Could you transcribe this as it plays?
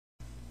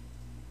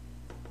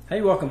Hey,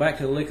 welcome back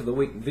to the Lick of the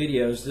Week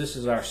videos. This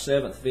is our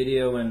 7th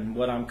video in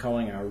what I'm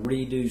calling our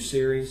redo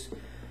series,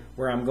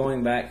 where I'm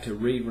going back to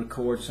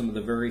re-record some of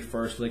the very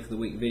first Lick of the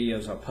Week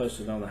videos I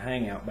posted on the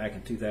Hangout back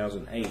in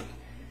 2008.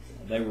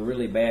 They were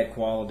really bad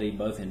quality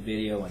both in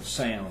video and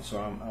sound, so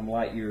I'm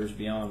light years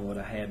beyond what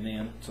I had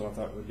then, so I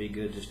thought it would be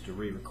good just to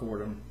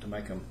re-record them to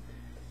make them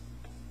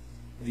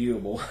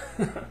viewable.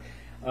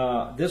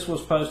 This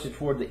was posted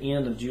toward the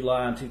end of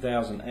July in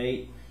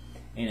 2008.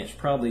 And it's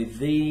probably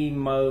the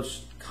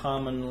most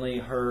commonly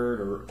heard,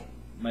 or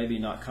maybe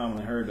not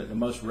commonly heard, but the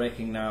most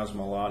recognized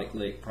melodic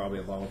lick probably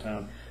of all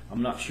time.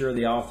 I'm not sure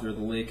the author of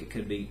the lick. It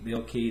could be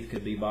Bill Keith,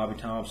 could be Bobby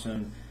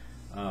Thompson,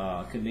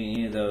 could be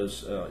any of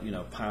those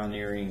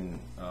pioneering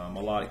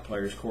melodic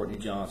players, Courtney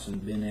Johnson,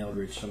 Ben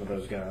Eldridge, some of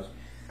those guys.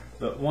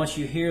 But once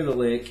you hear the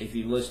lick, if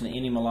you listen to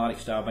any melodic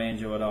style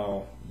banjo at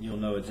all, you'll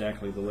know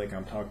exactly the lick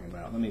I'm talking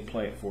about. Let me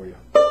play it for you.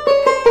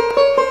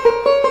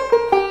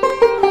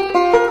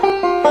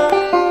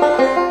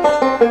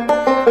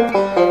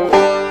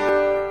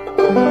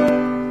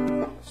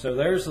 So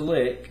there's the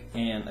lick,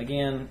 and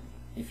again,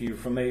 if you're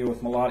familiar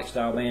with melodic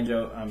style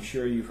banjo, I'm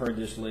sure you've heard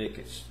this lick.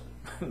 It's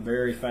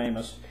very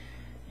famous,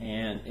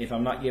 and if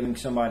I'm not giving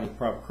somebody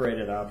proper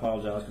credit, I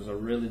apologize, because I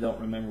really don't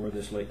remember where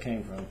this lick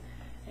came from.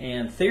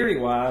 And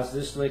theory-wise,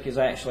 this lick is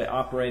actually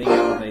operating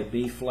out of a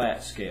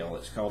B-flat scale.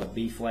 It's called a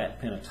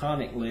B-flat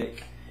pentatonic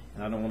lick,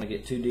 and I don't want to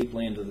get too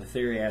deeply into the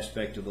theory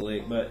aspect of the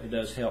lick, but it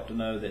does help to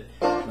know that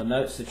the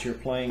notes that you're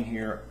playing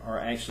here are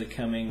actually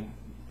coming,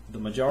 the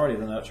majority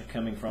of the notes are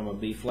coming from a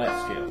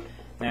B-flat scale.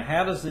 Now,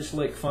 how does this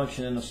lick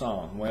function in a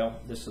song?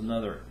 Well, this is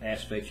another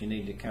aspect you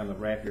need to kind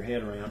of wrap your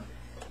head around.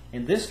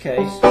 In this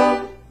case,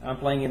 I'm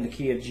playing in the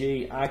key of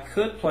G. I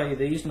could play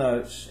these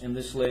notes in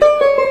this lick,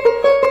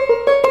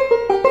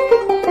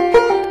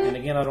 and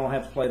again, I don't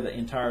have to play the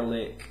entire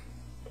lick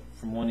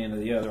from one end to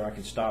the other. I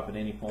can stop at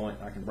any point.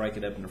 I can break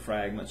it up into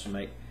fragments and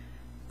make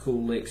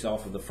cool licks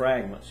off of the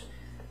fragments.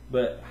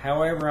 But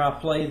however I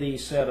play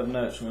these set of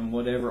notes, in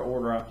whatever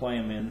order I play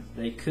them in,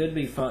 they could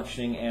be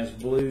functioning as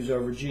blues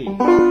over G.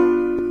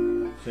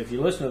 So if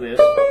you listen to this,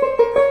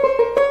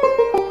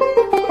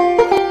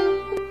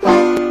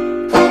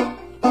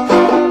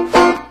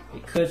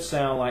 it could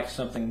sound like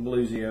something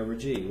bluesy over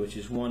G, which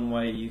is one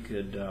way you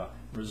could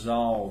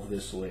resolve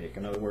this lick.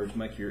 In other words,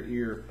 make your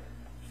ear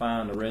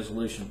find a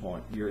resolution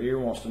point. Your ear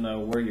wants to know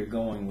where you're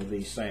going with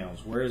these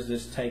sounds. Where is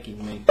this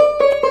taking me?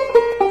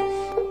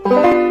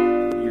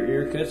 Your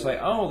ear could say,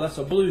 oh, that's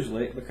a blues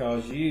lick,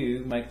 because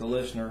you make the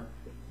listener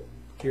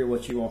hear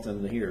what you want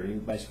them to hear. You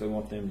basically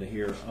want them to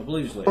hear a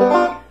blues lick.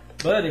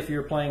 But if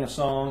you're playing a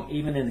song,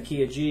 even in the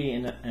key of G,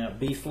 and a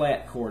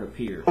B-flat chord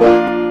appears.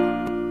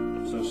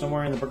 So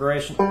somewhere in the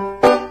progression,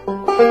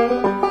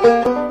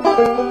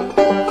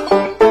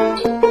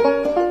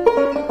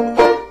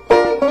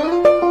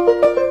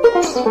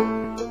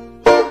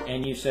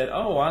 and you said,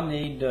 oh, I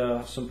need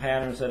some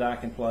patterns that I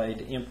can play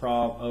to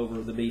improv over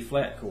the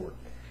B-flat chord.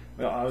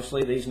 Well,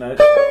 obviously these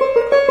notes,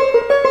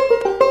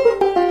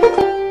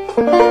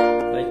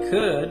 they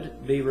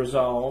could be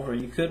resolved, or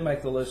you could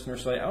make the listener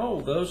say, oh,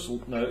 those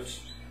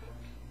notes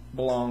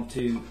belong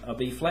to a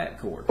B-flat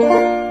chord.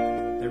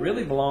 They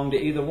really belong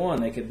to either one.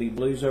 They could be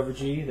blues over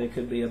G, they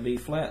could be a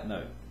B-flat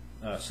note,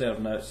 set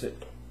of notes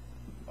that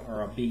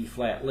are a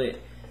B-flat lick.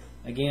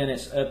 Again,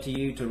 it's up to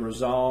you to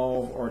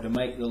resolve or to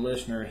make the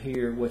listener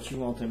hear what you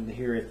want them to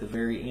hear at the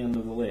very end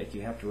of the lick.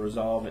 You have to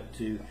resolve it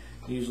to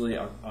usually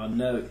a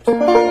note or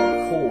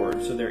a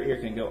chord, so their ear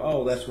can go,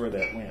 oh, that's where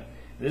that went.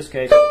 In this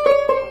case,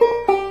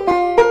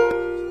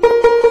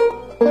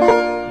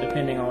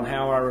 depending on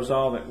how I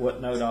resolve it, what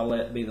note I'll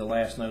let be the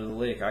last note of the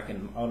lick, I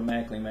can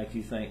automatically make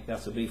you think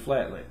that's a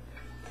B-flat lick.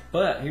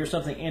 But here's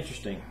something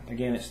interesting.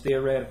 Again, it's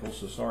theoretical,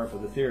 so sorry for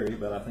the theory,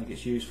 but I think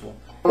it's useful.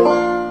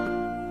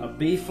 A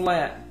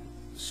B-flat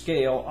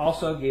scale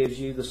also gives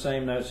you the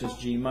same notes as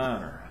G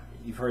minor.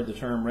 You've heard the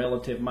term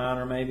relative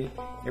minor, maybe.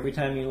 Every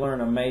time you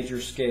learn a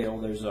major scale,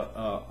 there's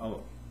a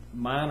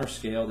minor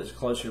scale that's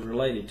closely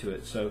related to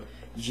it. So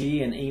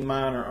G and E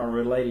minor are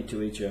related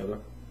to each other.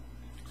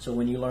 So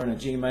when you learn a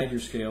G major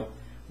scale,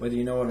 whether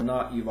you know it or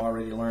not, you've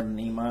already learned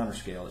an E minor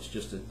scale. It's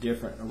just a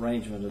different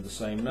arrangement of the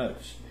same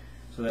notes.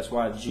 So that's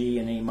why G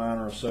and E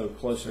minor are so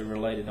closely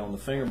related on the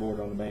fingerboard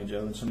on the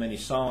banjo, and so many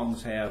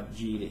songs have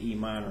G to E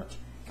minor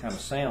kind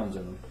of sounds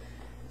in them.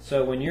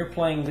 So when you're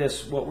playing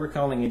this, what we're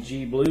calling a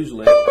G blues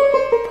lick,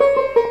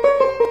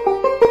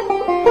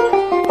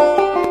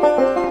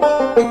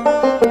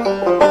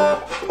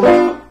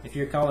 if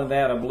you're calling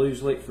that a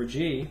blues lick for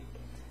G,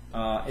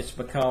 it's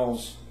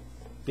because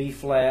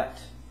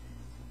B-flat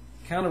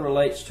kind of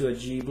relates to a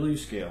G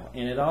blues scale,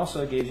 and it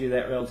also gives you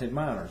that relative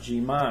minor, G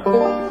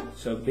minor.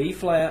 So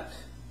B-flat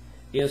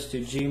is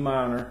to G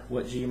minor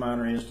what G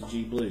minor is to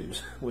G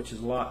blues, which is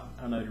a lot,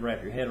 I know, to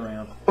wrap your head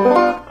around.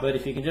 But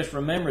if you can just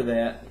remember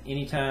that,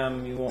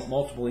 anytime you want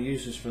multiple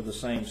uses for the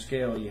same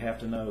scale, you have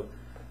to know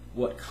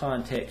what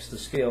context the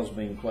scale is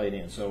being played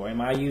in. So am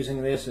I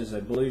using this as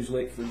a blues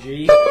lick for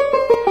G?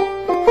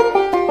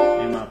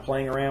 Am I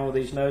playing around with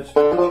these notes?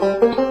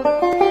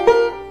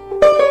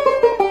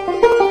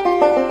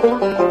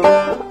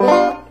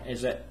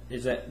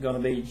 is that going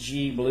to be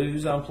G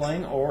blues I'm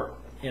playing, or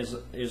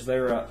is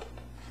there a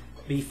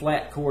B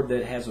flat chord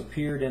that has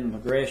appeared in the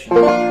progression,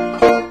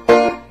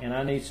 and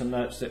I need some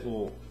notes that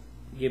will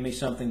give me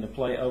something to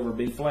play over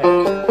B flat?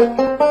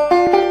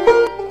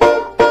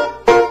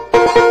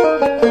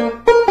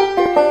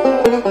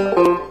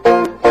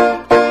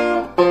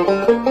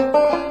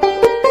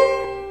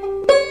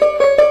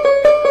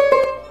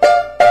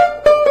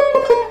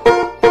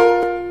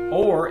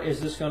 Or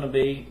is this going to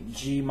be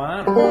G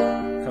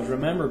minor? Because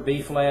remember,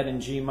 B flat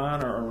and G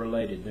minor are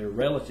related. They're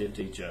relative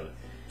to each other.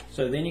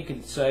 So then you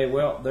can say,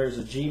 well, there's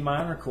a G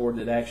minor chord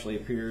that actually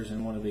appears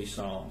in one of these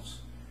songs.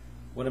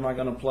 What am I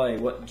going to play?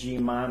 What G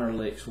minor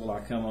licks will I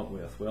come up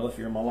with? Well, if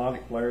you're a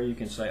melodic player, you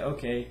can say,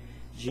 okay,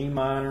 G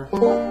minor,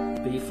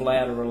 B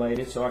flat are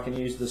related, so I can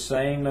use the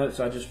same notes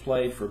I just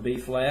played for B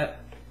flat,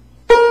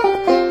 and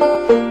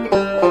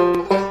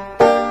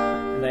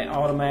they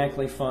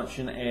automatically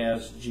function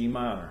as G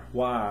minor.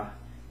 Why?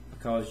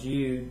 Because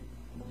you,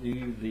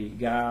 the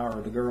guy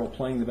or the girl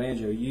playing the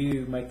banjo,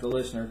 you make the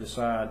listener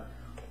decide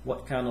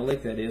what kind of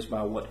lick that is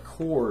by what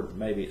chord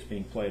maybe it's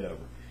being played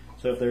over.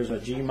 So if there's a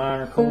G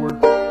minor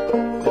chord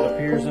that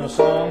appears in a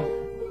song,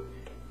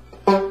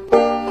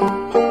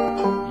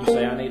 you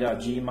say, I need a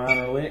G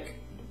minor lick,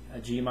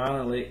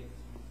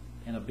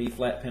 and a B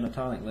flat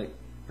pentatonic lick,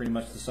 pretty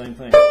much the same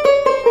thing.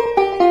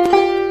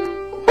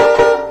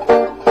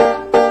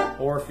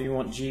 Or if you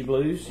want G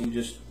blues, you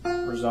just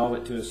resolve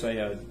it to, say,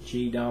 a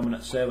G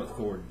dominant 7th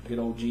chord, good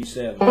old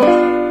G7.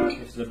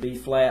 If it's a B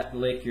flat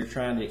lick you're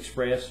trying to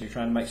express, you're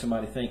trying to make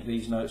somebody think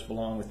these notes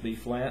belong with B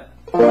flat,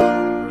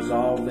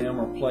 resolve them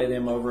or play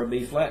them over a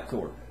B flat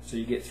chord. So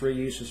you get 3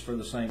 uses for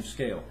the same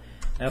scale.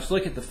 Now let's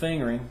look at the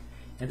fingering,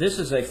 and this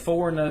is a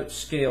 4-note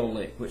scale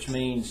lick, which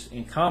means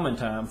in common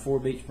time, 4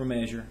 beats per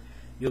measure,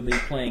 you'll be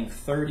playing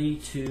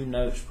 32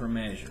 notes per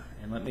measure.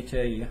 And let me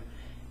tell you,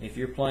 if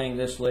you're playing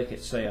this lick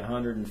at, say,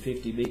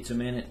 150 beats a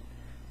minute,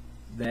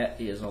 that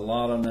is a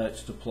lot of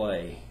notes to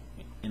play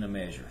in a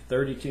measure.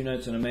 32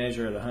 notes in a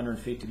measure at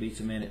 150 beats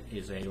a minute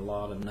is a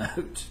lot of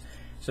notes.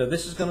 So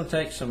this is going to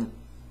take some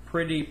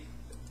pretty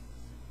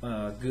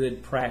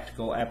good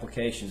practical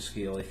application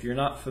skill. If you're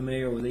not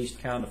familiar with these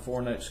kind of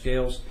 4-note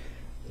scales,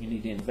 you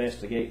need to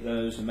investigate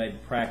those and maybe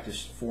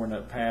practice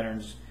 4-note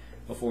patterns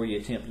before you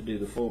attempt to do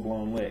the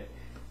full-blown lick.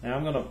 Now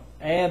I'm going to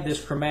add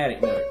this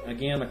chromatic note.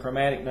 Again, a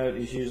chromatic note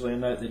is usually a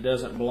note that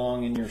doesn't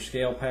belong in your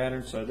scale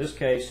pattern. So in this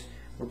case,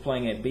 we're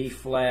playing a B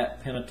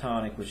flat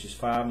pentatonic, which is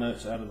 5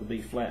 notes out of the B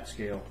flat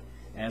scale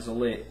as a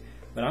lick.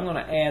 But I'm going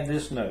to add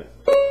this note.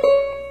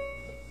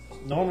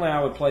 Normally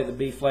I would play the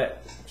B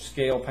flat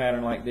scale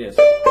pattern like this,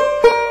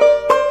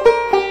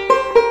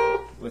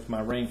 with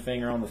my ring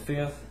finger on the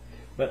 5th.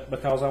 But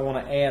because I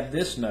want to add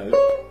this note,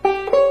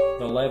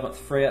 the 11th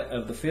fret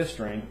of the 5th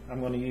string, I'm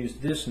going to use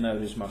this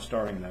note as my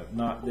starting note,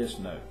 not this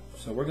note.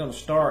 So we're going to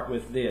start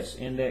with this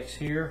index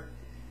here,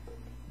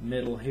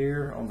 middle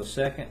here on the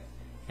 2nd,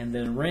 and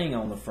then ring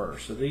on the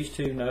 1st. So these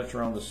 2 notes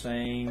are on the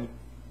same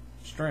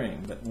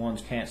string, but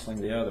one's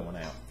canceling the other one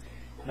out.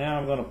 Now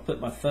I'm going to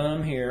put my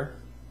thumb here.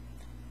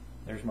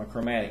 There's my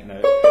chromatic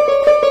note.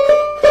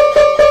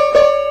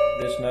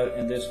 This note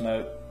and this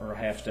note are a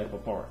half step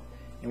apart.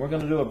 And we're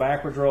going to do a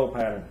backwards roll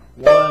pattern.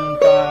 1,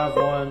 5,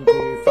 1,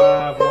 2,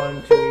 5,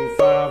 1, 2,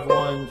 5,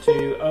 1,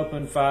 2,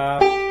 open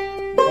 5,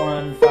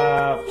 1,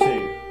 5,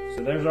 2.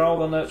 So there's all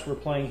the notes we're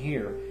playing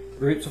here.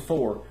 Groups of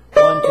 4.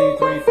 1, 2,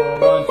 3, 4,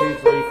 1, 2,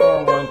 3,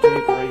 4, 1, 2,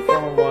 3,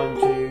 4, 1,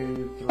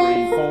 2, 3,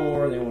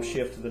 4. Then we'll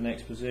shift to the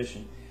next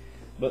position.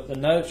 But the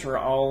notes are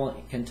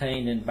all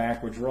contained in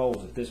backwards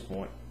rolls at this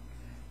point.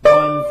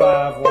 1,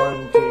 5,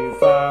 1, 2,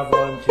 5,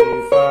 1,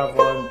 2, 5,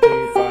 1,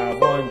 2, 5,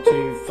 1,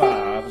 2,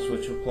 5 is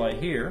what you'll play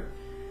here.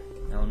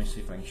 Now let me see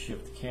if I can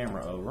shift the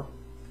camera over.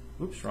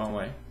 Oops, wrong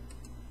way.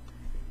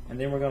 And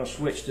then we're going to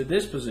switch to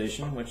this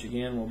position, which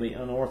again will be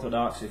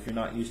unorthodox if you're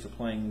not used to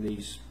playing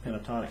these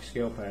pentatonic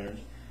scale patterns.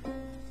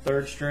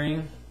 3rd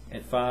string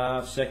at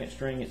 5, 2nd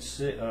string at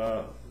 6,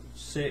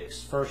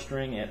 1st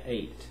string at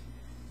 8.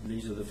 And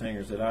these are the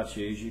fingers that I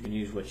choose. You can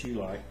use what you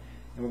like.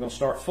 And we're going to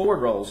start forward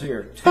rolls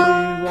here. 2,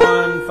 1,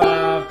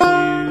 5,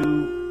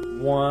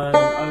 2, 1,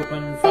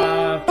 open,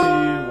 5, 2,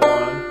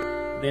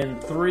 1. Then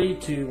 3,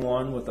 2,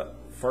 1 with the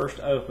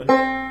 1st open.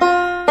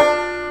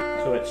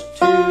 So it's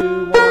 2,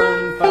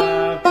 1,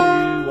 5, 2,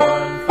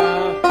 1,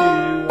 5, 2,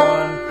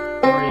 1,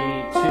 3,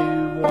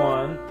 2,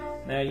 1.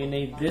 Now you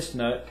need this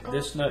note.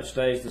 This note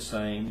stays the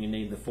same. You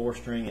need the 4th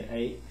string at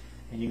 8.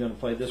 And you're going to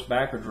play this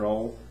backwards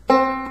roll.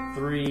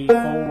 3,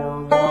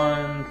 4,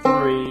 1,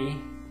 3.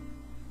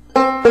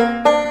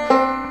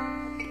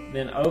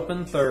 Then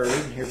open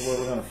 3rd. Here's where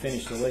we're going to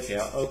finish the lick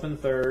out. Open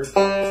 3rd.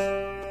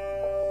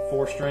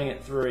 4th string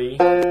at 3.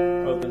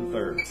 Open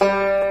 3rd.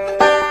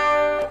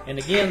 And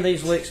again,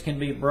 these licks can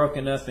be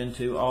broken up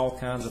into all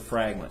kinds of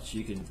fragments.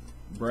 You can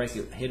break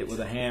it, hit it with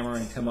a hammer,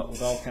 and come up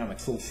with all kinds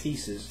of cool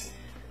pieces.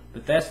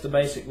 But that's the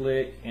basic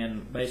lick,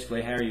 and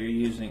basically how you're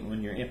using it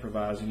when you're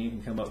improvising. You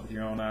can come up with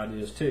your own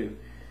ideas too.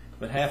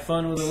 But have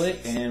fun with the lick,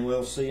 and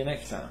we'll see you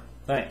next time.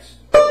 Thanks.